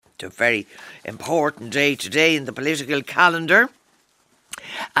A very important day today in the political calendar.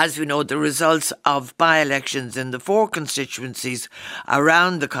 As we know, the results of by-elections in the 4 constituencies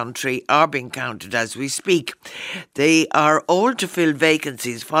around the country are being counted as we speak. They are all to fill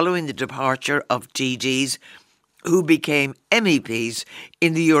vacancies following the departure of TDs who became MEPs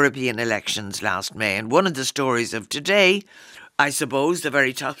in the European elections last May. And one of the stories of today, I suppose, the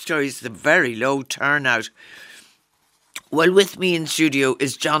very top story, is the very low turnout. Well, with me in studio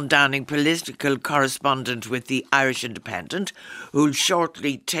is John Downing, political correspondent with the Irish Independent, who'll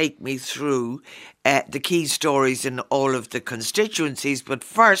shortly take me through the key stories in all of the constituencies. But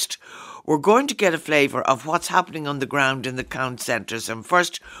first, we're going to get a flavour of what's happening on the ground in the count centres. And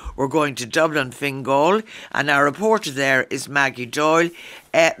first, we're going to Dublin, Fingal, and our reporter there is Maggie Doyle.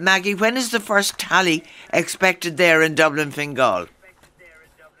 Maggie, when is the first tally expected there in Dublin, Fingal?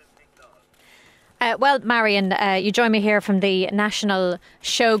 Well, Marion, you join me here from the National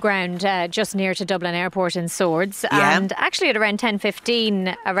Showground just near to Dublin Airport in Swords. Yeah. And actually at around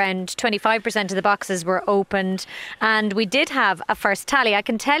 10:15, around 25% of the boxes were opened. And we did have a first tally. I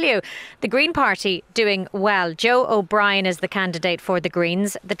can tell you, the Green Party doing well. Joe O'Brien is the candidate for the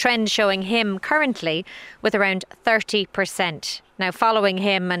Greens. The trend showing him currently with around 30%. Now, following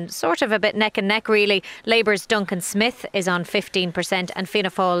him, and sort of a bit neck and neck really, Labour's Duncan Smith is on 15% and Fianna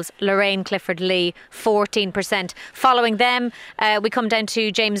Fáil's Lorraine Clifford Lee 14%. Following them, we come down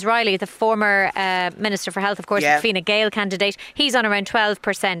to James Riley, the former Minister for Health, of course, the Fine Gael candidate. He's on around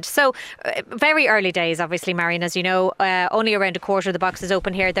 12%. So, very early days, obviously, Marion, as you know. Only around a quarter of the boxes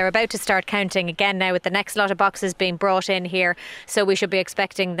open here. They're about to start counting again now with the next lot of boxes being brought in here. So we should be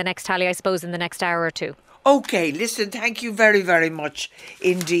expecting the next tally, I suppose, in the next hour or two. OK, listen, thank you very, very much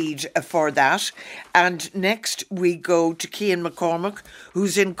indeed for that. And next we go to Cian McCormack,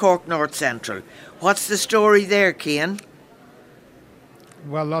 who's in Cork North Central. What's the story there, Cian?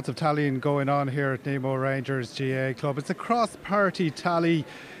 Well, lots of tallying going on here at Nemo Rangers GA Club. It's a cross-party tally.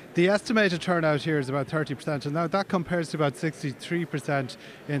 The estimated turnout here is about 30%, and now that compares to about 63%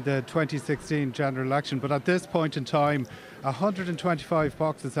 in the 2016 general election. But at this point in time, 125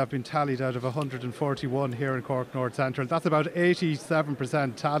 boxes have been tallied out of 141 here in Cork North Central. That's about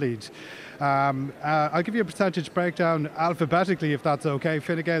 87% tallied. I'll give you a percentage breakdown alphabetically, if that's okay.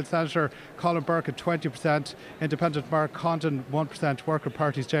 Fine Gael Senator Colin Burke at 20%, Independent Mark Condon 1%, Worker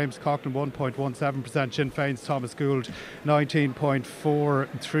Party's James Coughlin 1.17%, Sinn Féin's Thomas Gould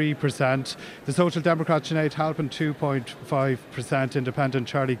 19.43%, the Social Democrat Sinead Halpin 2.5%, Independent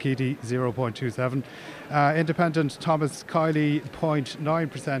Charlie Keaty 0.27%. Independent Thomas Kiley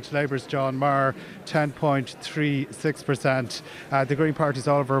 0.9%, Labour's John Marr 10.36%, the Green Party's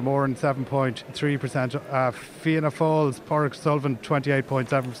Oliver Moran 7.3%, Fianna Fáil's Pádraig Sullivan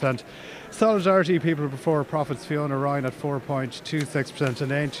 28.7%, Solidarity People Before Profits Fiona Ryan at 4.26%,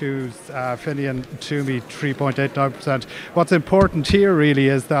 and Aontú's Finian Toomey 3.89%. What's important here really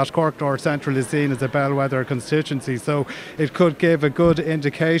is that Cork North Central is seen as a bellwether constituency, so it could give a good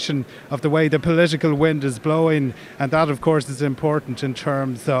indication of the way the political wind is blowing, and that of course is important in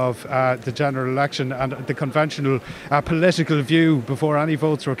terms of the general election. And the conventional political view before any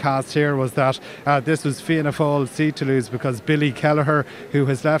votes were cast here was that this was Fianna Fáil's seat to lose, because Billy Kelleher, who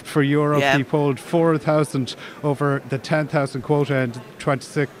has left for Europe, he polled 4,000 over the 10,000 quota in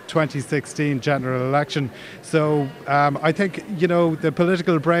 2016 general election. So I think, you know, the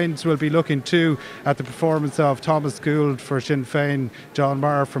political brains will be looking too at the performance of Thomas Gould for Sinn Féin, John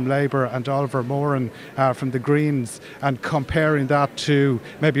Marr from Labour and Oliver Moran from the Greens, and comparing that to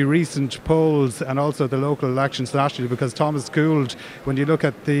maybe recent polls and also the local elections nationally, because Thomas Gould, when you look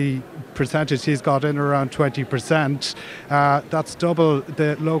at the percentage he's got in around 20%, that's double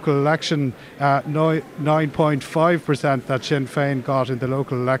the local election 9.5% that Sinn Féin got in the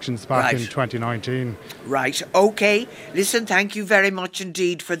local elections back in 2019. Right, OK. Listen, thank you very much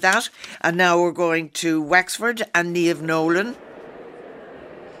indeed for that. And now we're going to Wexford and Niamh Nolan.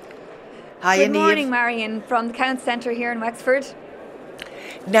 Hi, Good morning, Marion, from the Count Centre here in Wexford.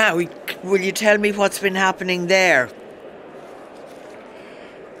 Now, will you tell me what's been happening there?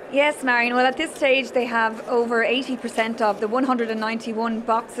 Yes, Marion. Well, at this stage, they have over 80% of the 191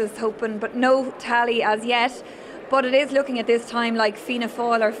 boxes open, but no tally as yet. But it is looking at this time like Fianna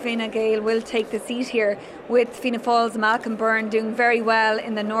Fáil or Fine Gael will take the seat here, with Fianna Fáil's Malcolm Byrne doing very well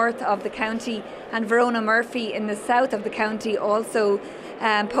in the north of the county, and Verona Murphy in the south of the county also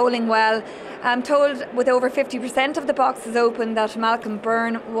polling well. I'm told with over 50% of the boxes open that Malcolm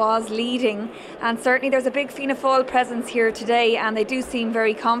Byrne was leading, and certainly there's a big Fianna Fáil presence here today, and they do seem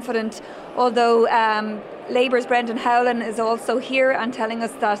very confident, although Labour's Brendan Howlin is also here and telling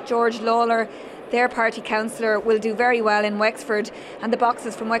us that George Lawler, their party councillor, will do very well in Wexford, and the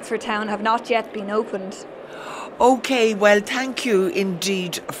boxes from Wexford Town have not yet been opened. OK, well, thank you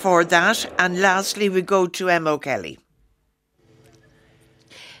indeed for that. And lastly, we go to Emma O'Kelly.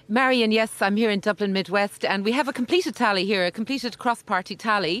 Marion, yes, I'm here in Dublin Midwest, and we have a completed tally here, a completed cross-party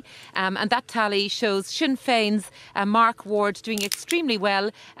tally, and that tally shows Sinn Féin's Mark Ward doing extremely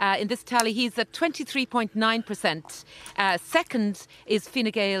well. In this tally, he's at 23.9%. Second is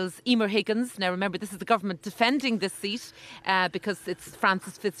Fine Gael's Emer Higgins. Now, remember, this is the government defending this seat because it's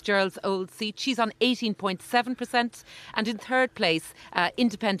Frances Fitzgerald's old seat. She's on 18.7%. And in third place,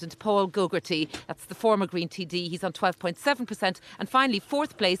 independent Paul Gogarty. That's the former Green TD. He's on 12.7%. And finally,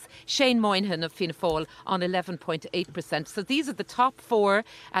 fourth place, Shane Moynihan of Fianna Fáil on 11.8%. So these are the top four,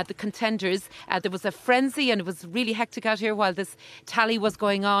 the contenders. There was a frenzy and it was really hectic out here while this tally was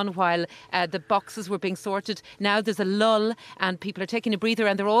going on, while the boxes were being sorted. Now there's a lull and people are taking a breather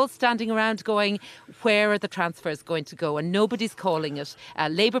and they're all standing around going, where are the transfers going to go? And nobody's calling it.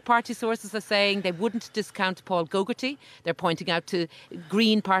 Labour Party sources are saying they wouldn't discount Paul Gogarty. They're pointing out to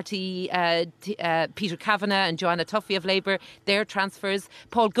Green Party, Peter Kavanagh and Joanna Tuffy of Labour, their transfers.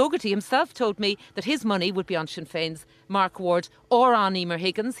 Paul Gogarty himself told me that his money would be on Sinn Féin's Mark Ward or on Emer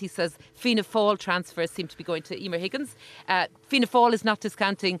Higgins. He says Fianna Fáil transfers seem to be going to Emer Higgins. Fianna Fáil is not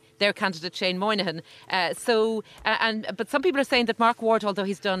discounting their candidate Shane Moynihan. But some people are saying that Mark Ward, although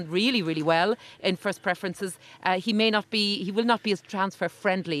he's done really, really well in first preferences, he will not be as transfer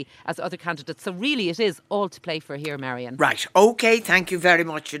friendly as other candidates. So really, it is all to play for here, Marion. Right. OK, thank you very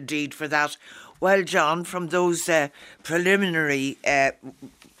much indeed for that. Well, John, from those preliminary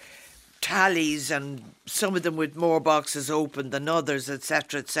tallies, and some of them with more boxes open than others,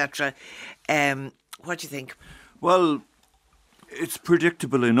 etc., etc., what do you think? Well, it's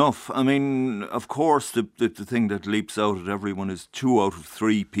predictable enough. I mean, of course, the thing that leaps out at everyone is 2 out of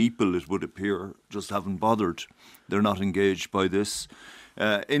 3 people, it would appear, just haven't bothered. They're not engaged by this.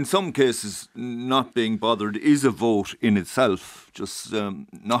 In some cases, not being bothered is a vote in itself. Just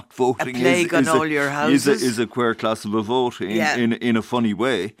not voting a plague on all your houses is a queer class of a vote in a funny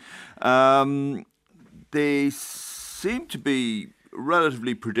way. They seem to be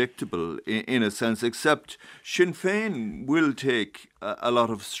relatively predictable in a sense, except Sinn Féin will take a lot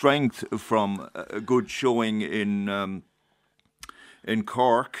of strength from a good showing in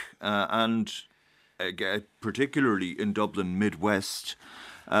Cork and particularly in Dublin Midwest.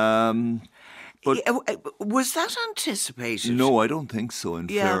 But was that anticipated? No, I don't think so, in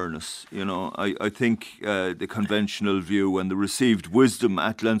fairness. You know, I think the conventional view and the received wisdom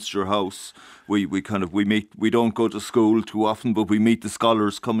at Leinster House, we don't go to school too often, but we meet the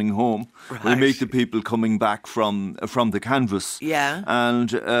scholars coming home. Right. We meet the people coming back from the canvas. Yeah. And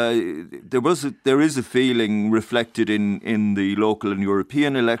there is a feeling reflected in the local and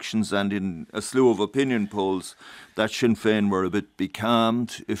European elections and in a slew of opinion polls that Sinn Féin were a bit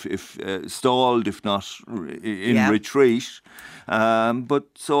becalmed, if stalled, if not in retreat. But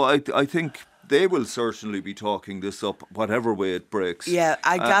so I think they will certainly be talking this up, whatever way it breaks. Yeah,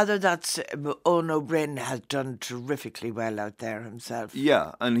 I gather that Eoin Ó Broin has done terrifically well out there himself.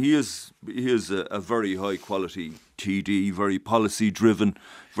 Yeah, and he is a very high quality TD, very policy driven,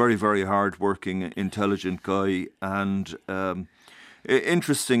 very, very hard working, intelligent guy, and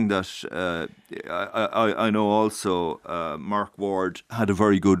interesting that I know also Mark Ward had a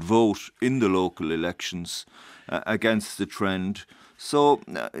very good vote in the local elections against the trend. So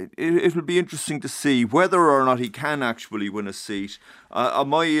it will be interesting to see whether or not he can actually win a seat.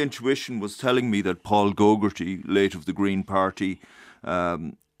 My intuition was telling me that Paul Gogarty, late of the Green Party,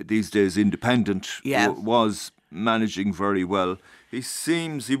 these days independent, was managing very well. He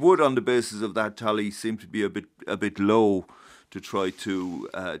would, on the basis of that tally, seem to be a bit low to try to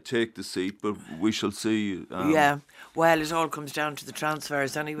take the seat, but we shall see. Well, it all comes down to the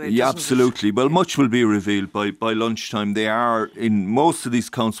transfers anyway. Yeah, absolutely. Well, much will be revealed by lunchtime. They are, in most of these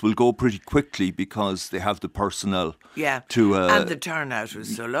counts, will go pretty quickly because they have the personnel. Yeah, and the turnout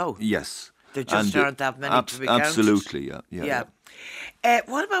was so low. Yes. There just aren't that many to be counted. Absolutely, yeah.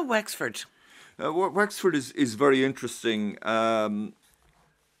 What about Wexford? Wexford is very interesting.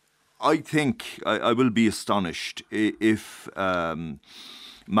 I think I will be astonished if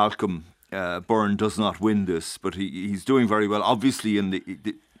Malcolm Byrne does not win this, but he's doing very well. Obviously, in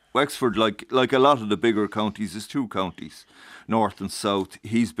the Wexford, like a lot of the bigger counties, is 2 counties, north and south.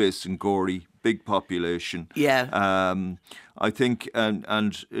 He's based in Gorey, big population. Yeah. I think, and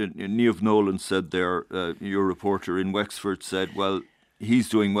Niamh Nolan said there, your reporter in Wexford said, well, he's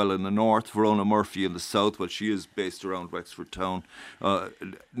doing well in the north, Verona Murphy in the south. Well, she is based around Wexford town.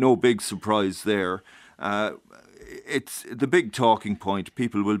 No big surprise there. It's the big talking point.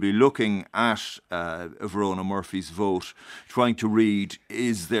 People will be looking at Verona Murphy's vote, trying to read,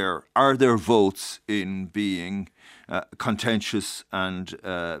 are there votes in being contentious and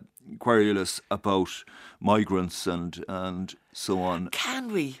querulous about migrants and so on.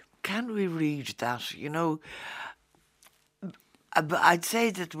 Can we read that? I'd say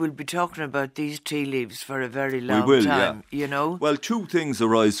that we'll be talking about these tea leaves for a very long time, Well, two things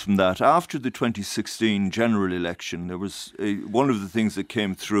arise from that. After the 2016 general election, there was one of the things that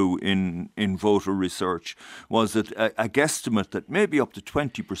came through in voter research was that a guesstimate that maybe up to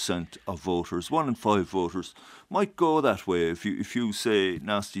 20% of voters, 1 in 5 voters, might go that way. If you say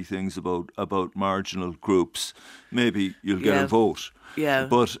nasty things about marginal groups, maybe you'll get a vote. Yeah.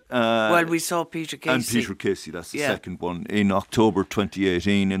 But we saw Peter Casey. And Peter Casey, that's the second one. In October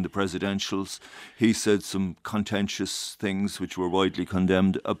 2018, in the presidentials, he said some contentious things which were widely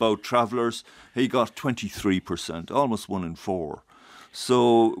condemned about travellers. He got 23%, almost 1 in 4.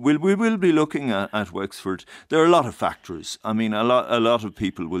 So we will be looking at Wexford. There are a lot of factors. I mean, a lot of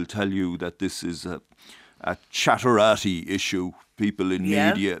people will tell you that this is a chatterati issue. People in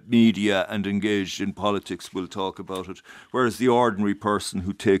media and engaged in politics will talk about it, whereas the ordinary person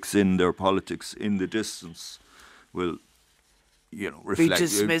who takes in their politics in the distance will, reflect. Be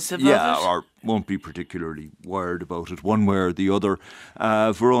dismissive of it? Or won't be particularly worried about it one way or the other.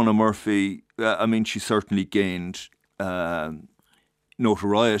 Verona Murphy, she certainly gained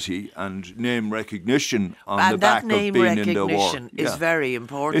notoriety and name recognition on the back of being in the war. And that name recognition is very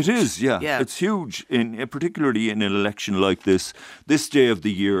important. It is, yeah. It's huge, particularly in an election like this day of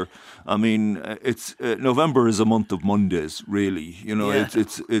the year. I mean, it's November is a month of Mondays, really.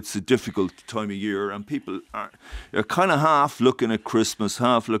 It's a difficult time of year, and people are kind of half looking at Christmas,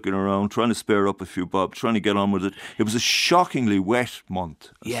 half looking around, trying to spare up a few bob, trying to get on with it. It was a shockingly wet month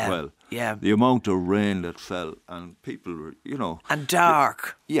as well. Yeah. The amount of rain that fell, and people were, and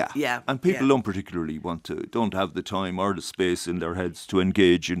dark. Yeah. And people don't particularly don't have the time or the space in their heads to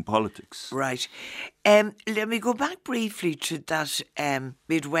engage in politics. Right. Let me go back briefly to that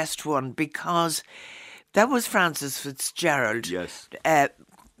Midwest one, because that was Francis Fitzgerald. Yes.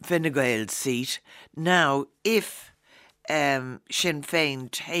 Fine Gael's seat. Now, if Sinn Féin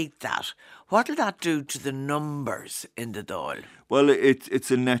take that, what will that do to the numbers in the Dáil? Well,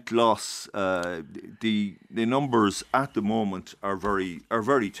 it's a net loss. The numbers at the moment are very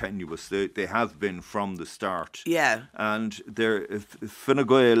tenuous. They have been from the start. Yeah. And Fine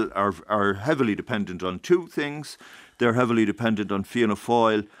Gael are heavily dependent on two things. They're heavily dependent on Fianna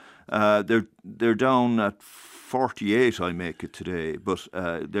Fáil. They're down at 48, I make it today, but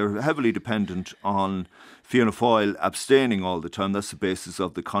they're heavily dependent on Fianna Fáil abstaining all the time. That's the basis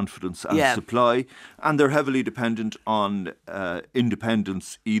of the confidence and supply. And they're heavily dependent on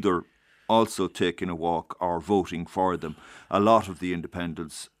independents either also taking a walk or voting for them. A lot of the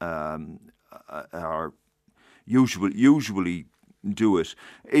independents are usually do it.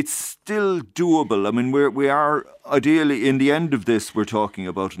 It's still doable. I mean, we are ideally, in the end of this, we're talking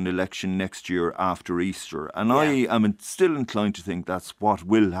about an election next year after Easter. And I am still inclined to think that's what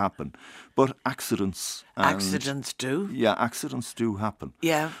will happen. But accidents do? Yeah, accidents do happen.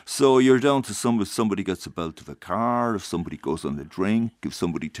 Yeah. So you're down to if somebody gets a belt of a car, if somebody goes on the drink, if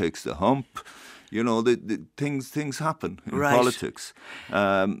somebody takes the hump. The things happen in politics.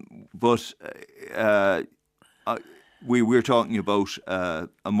 We're talking about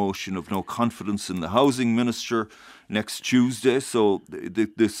a motion of no confidence in the housing minister next Tuesday. So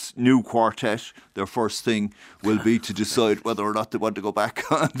this new quartet, their first thing will be to decide whether or not they want to go back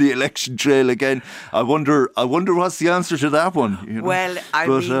on the election trail again. I wonder what's the answer to that one. Well,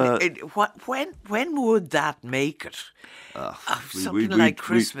 when would that make it? Something like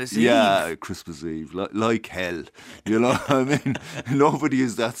Christmas Eve. Yeah, Christmas Eve, like hell. I mean, nobody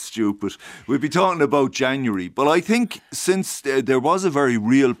is that stupid. We'd be talking about January. But I think since there was a very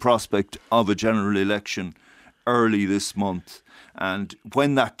real prospect of a general election early this month, and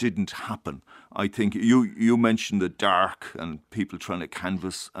when that didn't happen, I think you mentioned the dark and people trying to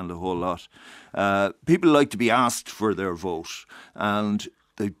canvass and a whole lot. People like to be asked for their vote, and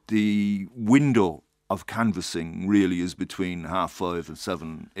the window of canvassing really is between 5:30 and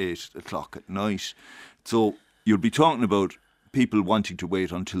 7-8 o'clock at night. So you'll be talking about people wanting to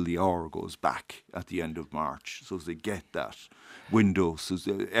wait until the hour goes back at the end of March, so as they get that window, so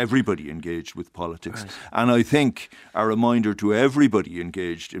everybody engaged with politics. Right. And I think a reminder to everybody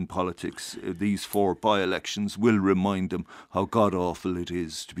engaged in politics, these 4 by-elections will remind them how god-awful it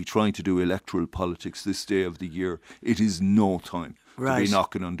is to be trying to do electoral politics this day of the year. It is no time Right. be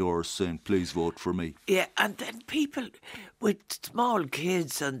knocking on doors saying, please vote for me. Yeah, and then people with small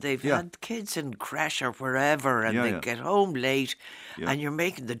kids, and they've Yeah. had kids in crash or wherever, and Yeah, they yeah. get home late, Yeah. and you're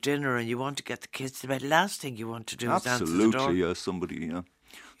making the dinner, and you want to get the kids to bed. Last thing you want to do is answer the door. Absolutely, yeah. Somebody,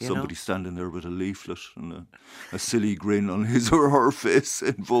 You somebody know? standing there with a leaflet and a silly grin on his or her face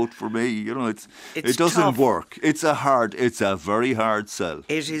and vote for me. You know, It's it doesn't tough. work. It's a very hard sell.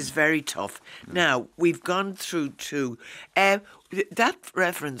 It is very tough. Now, we've gone through to that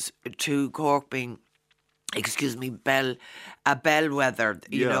reference to Cork being, a bellwether,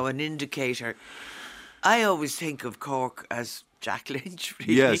 Yeah. an indicator. I always think of Cork as Jack Lynch,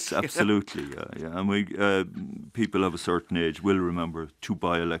 really. Yes, absolutely. Yeah. And we people of a certain age will remember 2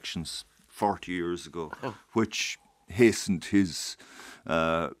 by-elections 40 years ago, which hastened his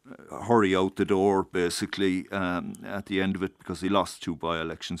hurry out the door, basically, at the end of it, because he lost 2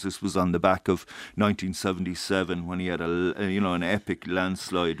 by-elections. This was on the back of 1977 when he had an epic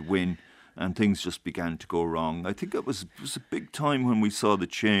landslide win, and things just began to go wrong. I think it was a big time when we saw the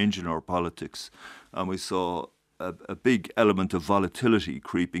change in our politics, and we saw a big element of volatility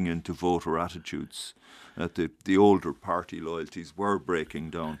creeping into voter attitudes. That the older party loyalties were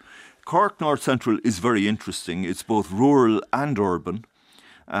breaking down. Cork North Central is very interesting. It's both rural and urban.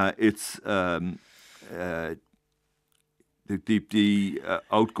 It's the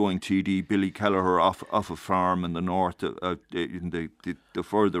outgoing TD, Billy Kelleher, off a farm in the north, in the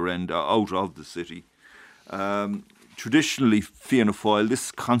further end, out of the city. Traditionally, Fianna Fáil,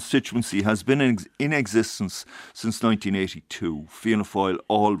 this constituency has been in existence since 1982. Fianna Fáil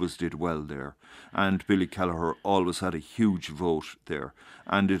always did well there, and Billy Kelleher always had a huge vote there.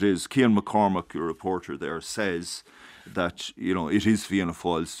 And it is, Cian McCormack, your reporter there, says that, it is Fianna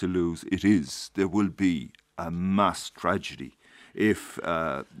Fáil's to lose. It is. There will be a mass tragedy if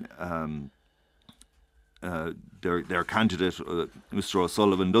their candidate, Mr.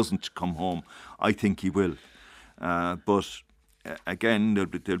 O'Sullivan, doesn't come home. I think he will. But again,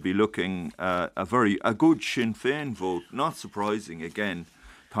 they'll be looking a good Sinn Féin vote. Not surprising. Again,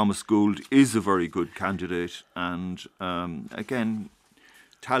 Thomas Gould is a very good candidate, and again,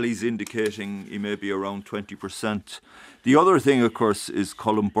 tallies indicating he may be around 20%. The other thing, of course, is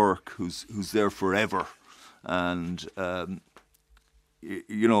Colin Burke, who's there forever, and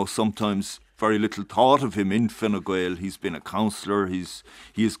sometimes very little thought of him in Fine Gael. He's been a councillor. He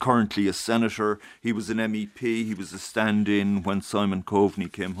is currently a senator. He was an MEP. He was a stand-in when Simon Coveney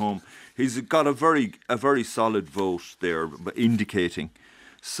came home. He's got a very solid vote there, indicating.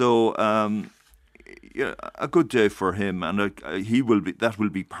 So a good day for him, and that will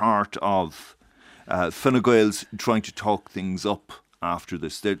be part of Fine Gael's trying to talk things up after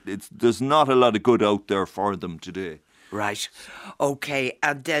this. There's not a lot of good out there for them today. Right. Okay.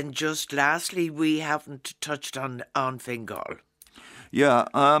 And then just lastly, we haven't touched on Fingal. Yeah,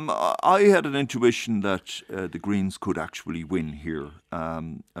 I had an intuition that the Greens could actually win here. I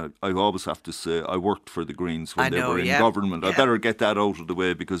always have to say I worked for the Greens when they were in government. I better get that out of the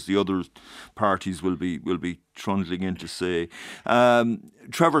way because the other parties will be trundling in to say.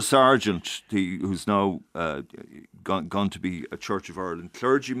 Trevor Sargent, who's now gone to be a Church of Ireland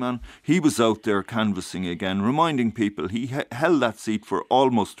clergyman, he was out there canvassing again, reminding people he held that seat for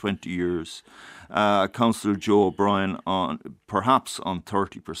almost 20 years. Councillor Joe O'Brien perhaps on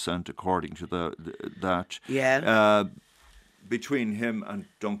 30%, according to that. Yeah. Between him and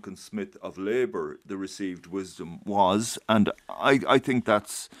Duncan Smith of Labour, the received wisdom was, and I think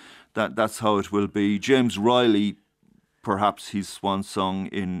that's how it will be. James Riley, perhaps his swan song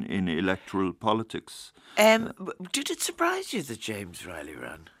in electoral politics. Did it surprise you that James Riley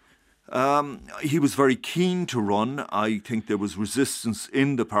ran? He was very keen to run. I think there was resistance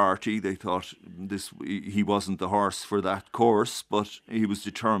in the party. They thought he wasn't the horse for that course, but he was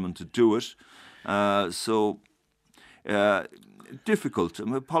determined to do it. Difficult. I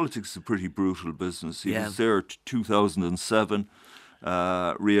mean, politics is a pretty brutal business. He was there 2007.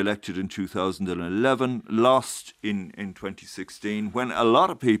 Re-elected in 2011, lost in 2016, when a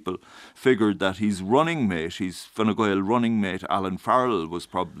lot of people figured that his Fine Gael running mate, Alan Farrell, was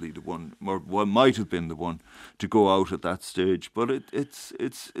probably the one, or might have been the one, to go out at that stage. But it's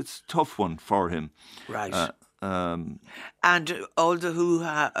a tough one for him. Right. And all the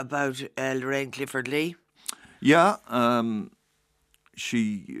hoo-ha about Lorraine Clifford Lee? Yeah,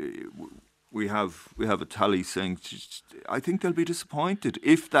 we have a tally saying I think they'll be disappointed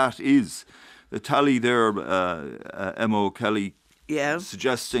if that is the tally there. Emma O'Kelly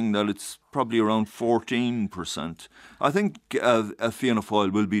suggesting that it's probably around 14%. I think Fianna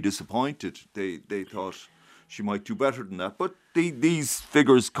Fáil will be disappointed. They thought she might do better than that, but these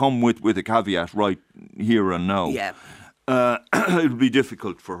figures come with a caveat right here and now. Yeah. it would be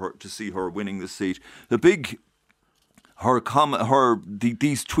difficult for her to see her winning the seat. These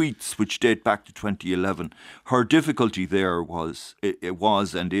tweets, which date back to 2011, her difficulty there was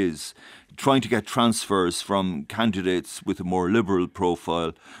and is trying to get transfers from candidates with a more liberal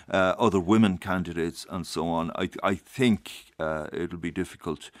profile, other women candidates, and so on. I think it'll be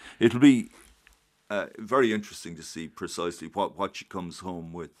difficult. It'll be very interesting to see precisely what she comes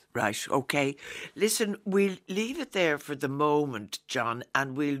home with. Right, okay. Listen, we'll leave it there for the moment, John,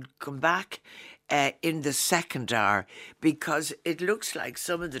 and we'll come back in the second hour, because it looks like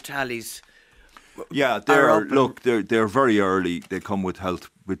some of the tallies. Yeah, they're very early. They come with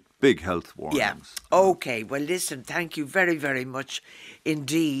big health warnings. Yeah. Okay. Well, listen. Thank you very, very much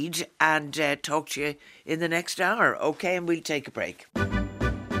indeed, and talk to you in the next hour. Okay, and we'll take a break.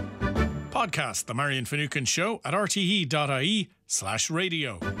 Podcast The Marion Finucane Show at rte.ie/radio.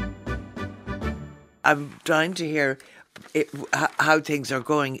 I'm trying to hear how things are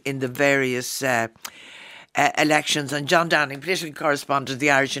going in the various elections. And John Downing, political correspondent of the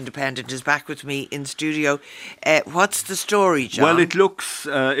Irish Independent, is back with me in studio. What's the story, John? Well, it looks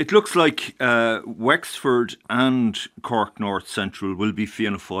like Wexford and Cork North Central will be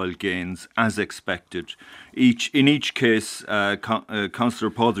Fianna Fáil gains as expected. In each case,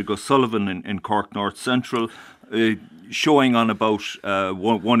 Councillor Padraig O'Sullivan in Cork North Central showing on about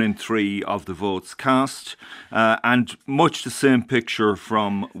 1 in 3 of the votes cast, and much the same picture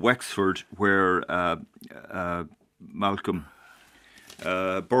from Wexford, where Malcolm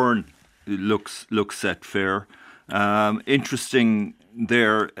Byrne looks set fair. Interesting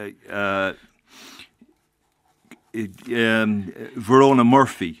there. Verona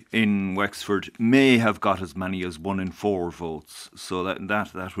Murphy in Wexford may have got as many as 1 in 4 votes, so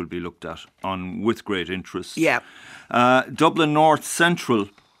that will be looked at with great interest. Yeah. Dublin North Central.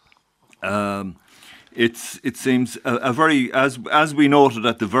 It seems a very, as we noted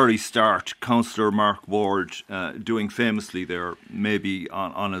at the very start, Councillor Mark Ward doing famously there, maybe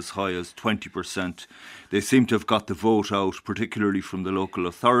on as high as 20%. They seem to have got the vote out, particularly from the local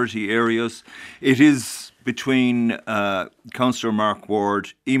authority areas. It is between Councillor Mark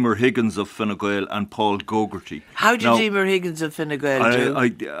Ward, Emer Higgins of Fine Gael, and Paul Gogarty. How did Emer Higgins of Fine Gael do?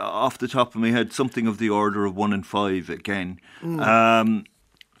 I off the top of my head, something of the order of 1 in 5 again.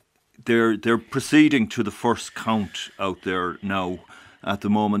 They're proceeding to the first count out there now at the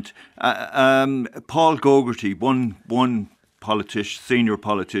moment. Paul Gogarty, one senior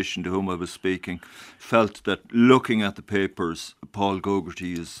politician to whom I was speaking, felt that looking at the papers, Paul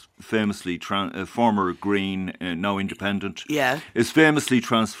Gogarty is famously former Green, now Independent. Yeah, is famously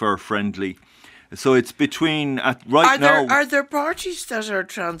transfer friendly. So it's between now. Are there parties that are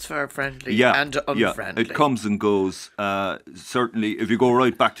transfer friendly and unfriendly? Yeah, it comes and goes. Certainly, if you go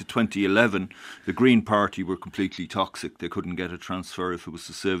right back to 2011, the Green Party were completely toxic. They couldn't get a transfer if it was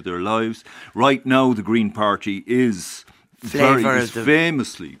to save their lives. Right now, the Green Party is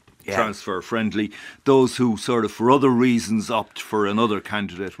famously transfer friendly. Those who sort of for other reasons opt for another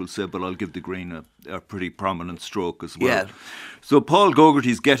candidate will say, but I'll give the Green a pretty prominent stroke as well. Yeah. So Paul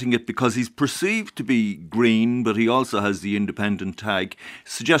Gogarty's getting it because he's perceived to be Green, but he also has the Independent tag.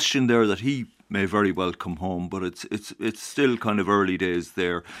 Suggestion there that he may very well come home, but it's still kind of early days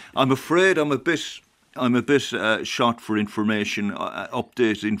there. I'm afraid I'm a bit shot for information,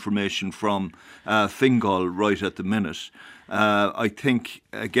 update information from Fingal right at the minute. I think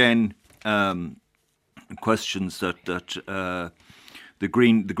again questions that the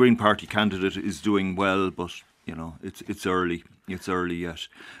Green Party candidate is doing well, but you know it's early. It's early yet.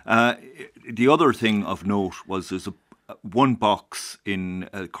 The other thing of note was there's one box in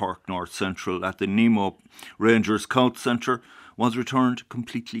Cork North Central at the Nemo Rangers Count Centre was returned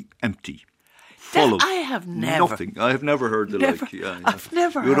completely empty. Full of nothing. I have never heard the like. Yeah. I've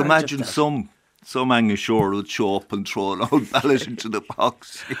never heard you would imagine of that. Some Angashore would show up and throw an old ballot into the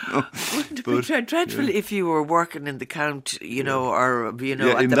box. Wouldn't it be dreadful if you were working in the count, or at in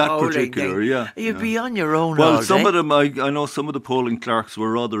the that polling particular, thing. You'd be on your own. Well, all some day. of them, I know some of the polling clerks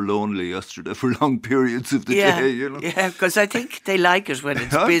were rather lonely yesterday for long periods of the day. Yeah, because I think they like it when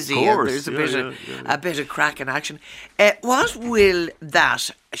it's busy and there's a bit of crack in action. What will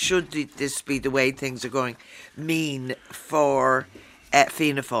should this be the way things are going, mean for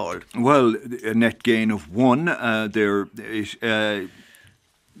Fianna Fáil? Well, a net gain of 1.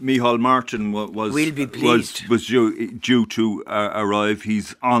 Micheál Martin was due to arrive.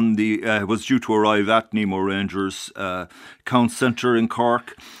 He's was due to arrive at Nemo Rangers Count Centre in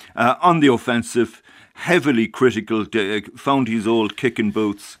Cork on the offensive. Heavily critical, found his old kicking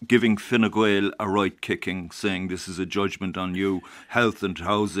boots, giving Fine Gael a right kicking, saying this is a judgment on you, health and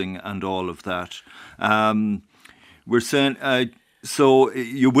housing and all of that. We're saying, so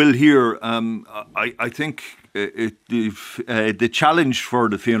you will hear, I think the challenge for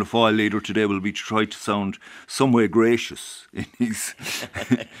the Fianna Fáil leader today will be to try to sound some way gracious in his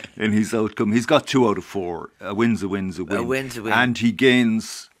in his outcome. He's got 2 out of 4. A win's a win's a win. A win's a win. And he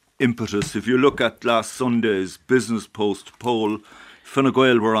gains impetus. If you look at last Sunday's Business Post poll, Fine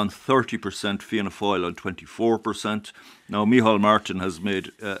Gael were on 30%, Fianna Fáil on 24%. Now, Micheál Martin has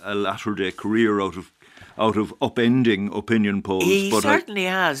made a latter-day career out of upending opinion polls. He certainly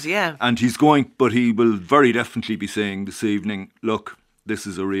has, yeah. And he will very definitely be saying this evening, look, this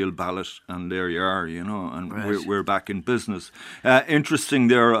is a real ballot, and there you are, and right. we're back in business. Interesting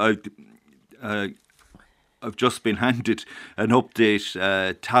there, I've just been handed an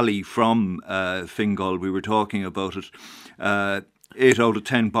update tally from Fingal. We were talking about it. 8 out of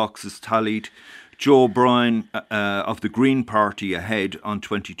 10 boxes tallied. Joe O'Brien of the Green Party ahead on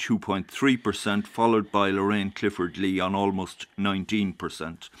 22.3%, followed by Lorraine Clifford-Lee on almost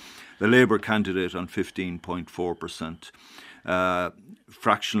 19%. The Labour candidate on 15.4%.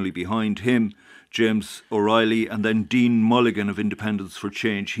 Fractionally behind him, James O'Reilly, and then Dean Mulligan of Independence for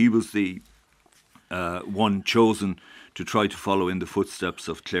Change. He was the one chosen to try to follow in the footsteps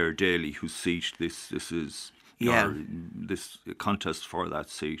of Claire Daly, whose seat this is. Yeah. This contest for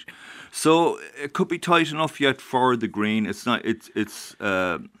that seat. So it could be tight enough yet for the Green. It's not. It's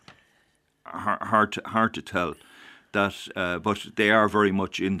hard to tell that, but they are very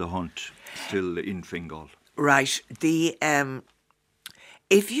much in the hunt still in Fingal. Right.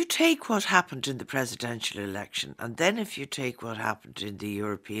 If you take what happened in the presidential election, and then if you take what happened in the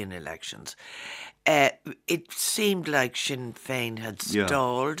European elections, it seemed like Sinn Féin had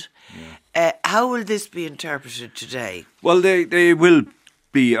stalled. Yeah. How will this be interpreted today? Well, they will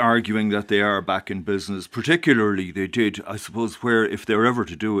be arguing that they are back in business. Particularly, they did, I suppose, where if they're ever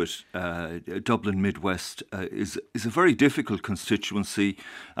to do it, Dublin Midwest is a very difficult constituency.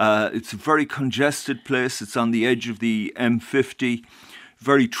 It's a very congested place. It's on the edge of the M50.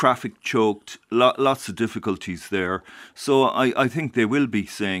 Very traffic choked, lots of difficulties there. So I think they will be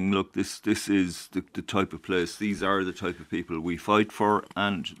saying, look, this is the type of place, these are the type of people we fight for,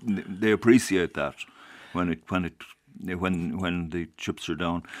 and they appreciate that when the chips are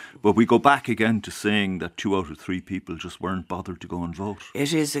down. But we go back again to saying that 2 out of 3 people just weren't bothered to go and vote.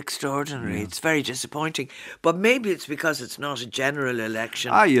 It is extraordinary. Yeah. It's very disappointing. But maybe it's because it's not a general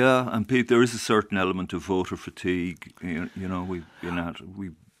election. Yeah, and there is a certain element of voter fatigue. We've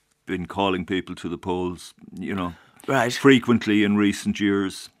been calling people to the polls, right, frequently in recent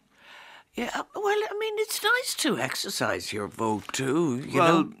years. Yeah, well, I mean, it's nice to exercise your vote too, you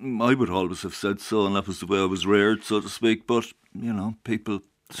know. Well, I would always have said so, and that was the way I was reared, so to speak. But,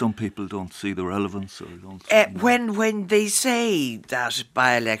 some people don't see the relevance. Or don't. When they say that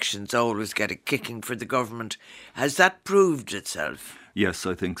by-elections always get a kicking for the government, has that proved itself? Yes,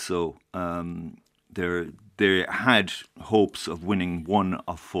 I think so. They had hopes of winning 1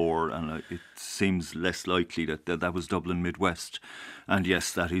 of 4, and it seems less likely that was Dublin Midwest. And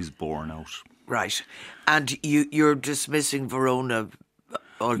yes, that is borne out. Right. And you're dismissing Verona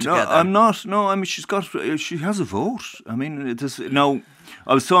altogether? No, I'm not. No, I mean, she has a vote. I mean, now,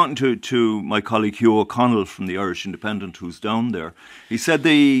 I was talking to my colleague Hugh O'Connell from the Irish Independent, who's down there. He said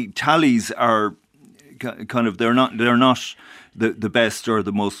the tallies are kind of, they're not the best or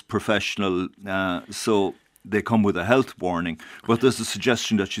the most professional, so they come with a health warning. But there's a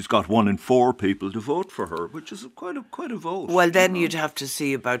suggestion that she's got 1 in 4 people to vote for her, which is quite a vote. Well, then you'd have to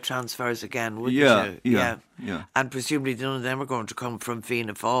see about transfers again, wouldn't you? Yeah. And presumably none of them are going to come from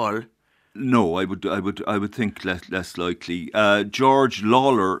Fianna Fáil. No, I would think less likely. George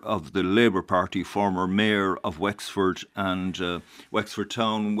Lawler of the Labour Party, former mayor of Wexford and Wexford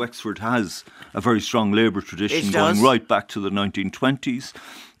Town. Wexford has a very strong Labour tradition going right back to the 1920s.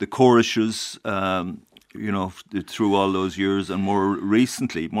 The Corishes, through all those years, and more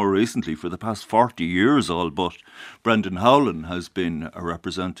recently, for the past 40 years all but, Brendan Howlin has been a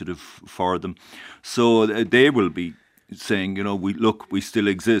representative for them. So they will be saying, we still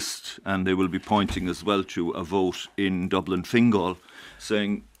exist, and they will be pointing as well to a vote in Dublin Fingal,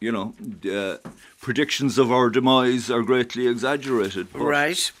 saying, predictions of our demise are greatly exaggerated.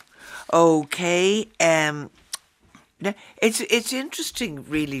 Right. Okay. It's interesting,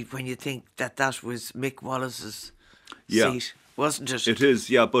 really, when you think that was Mick Wallace's seat, wasn't it? It is,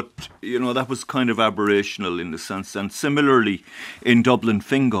 yeah, but, that was kind of aberrational in the sense. And similarly, in Dublin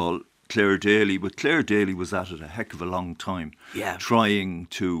Fingal, Claire Daly was at it a heck of a long time, trying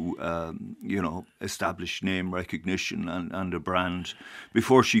to, establish name recognition and a brand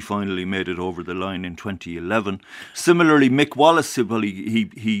before she finally made it over the line in 2011. Similarly, Mick Wallace,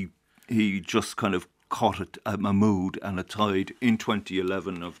 he just kind of caught a mood and a tide in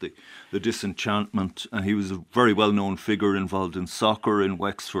 2011 of the disenchantment. And he was a very well-known figure involved in soccer in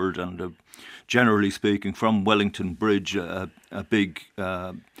Wexford and generally speaking from Wellington Bridge, a big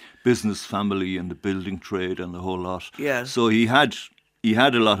business family in the building trade and the whole lot. Yeah. So he had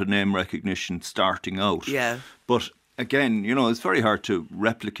a lot of name recognition starting out. Yeah. But again, it's very hard to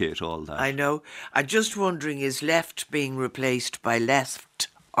replicate all that. I know. I'm just wondering, is left being replaced by left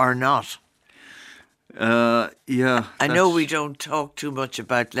or not? Yeah. I know we don't talk too much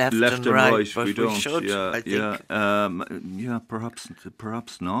about left and right, but we don't. should, yeah, I think. Yeah,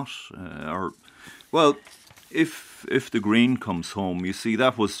 perhaps not. Well, if the Green comes home, you see,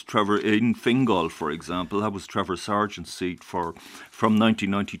 that was Trevor in Fingal, for example. That was Trevor Sargent's seat from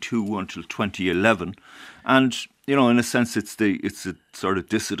 1992 until 2011, and in a sense, it's a sort of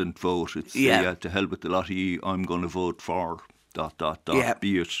dissident vote. It's to hell with the lot of ye, I'm going to vote for ... Yeah.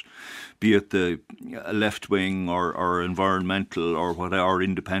 Be it the left wing or environmental or whatever, or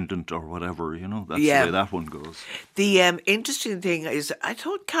independent or whatever. That's the way that one goes. The interesting thing is, I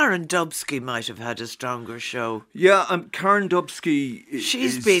thought Karen Dubsky might have had a stronger show. Yeah, Karen Dubsky.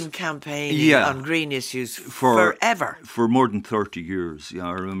 She's been campaigning on green issues forever. For more than 30 years. Yeah,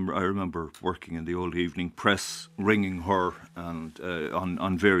 I remember working in the old evening press, ringing her and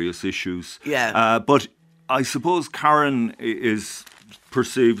on various issues. Yeah. But I suppose Karen is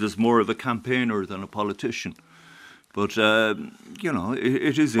perceived as more of a campaigner than a politician. But,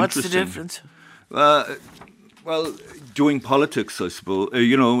 it is interesting. What's the difference? Well, doing politics, I suppose,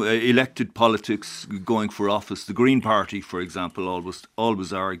 elected politics, going for office. The Green Party, for example,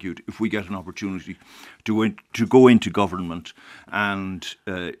 always argued if we get an opportunity to go into government and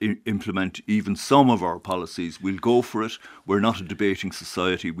implement even some of our policies, we'll go for it. We're not a debating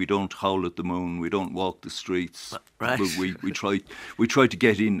society. We don't howl at the moon. We don't walk the streets. Right. We try to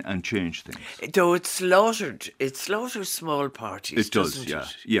get in and change things. Though it slaughters small parties. It does, doesn't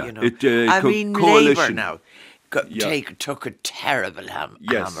yeah, it? yeah. Labour now took a terrible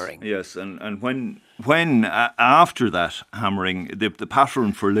hammering. Yes, and when after that hammering, the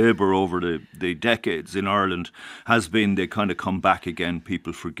pattern for Labour over the decades in Ireland has been they kind of come back again.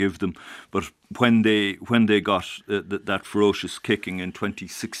 People forgive them, but when they got that ferocious kicking in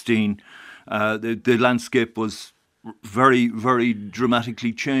 2016, the landscape was very, very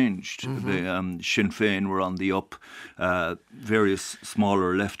dramatically changed. Mm-hmm. The Sinn Féin were on the up. Various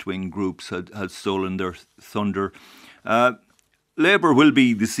smaller left-wing groups had stolen their thunder. Labour will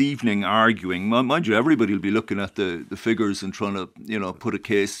be this evening arguing. Mind you, everybody will be looking at the figures and trying to put a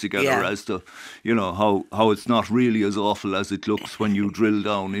case together as to how it's not really as awful as it looks when you drill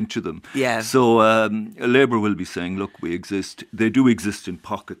down into them. Yeah. So Labour will be saying, look, we exist. They do exist in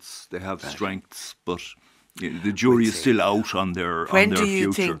pockets. They have strengths, but the jury is still out on their future. When do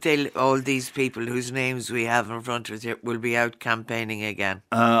you think all these people whose names we have in front of us will be out campaigning again?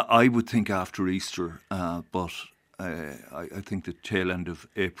 I would think after Easter, but I think the tail end of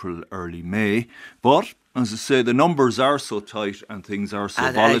April, early May. But as I say, the numbers are so tight and things are so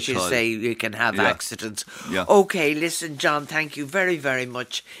volatile. As you say, you can have accidents. Yeah. Okay, listen, John, thank you very, very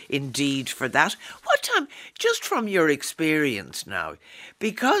much indeed for that. What time, just from your experience now,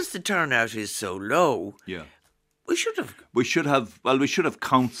 because the turnout is so low, we should have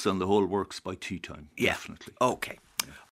counts on the whole works by tea time. Yeah. Definitely. Okay.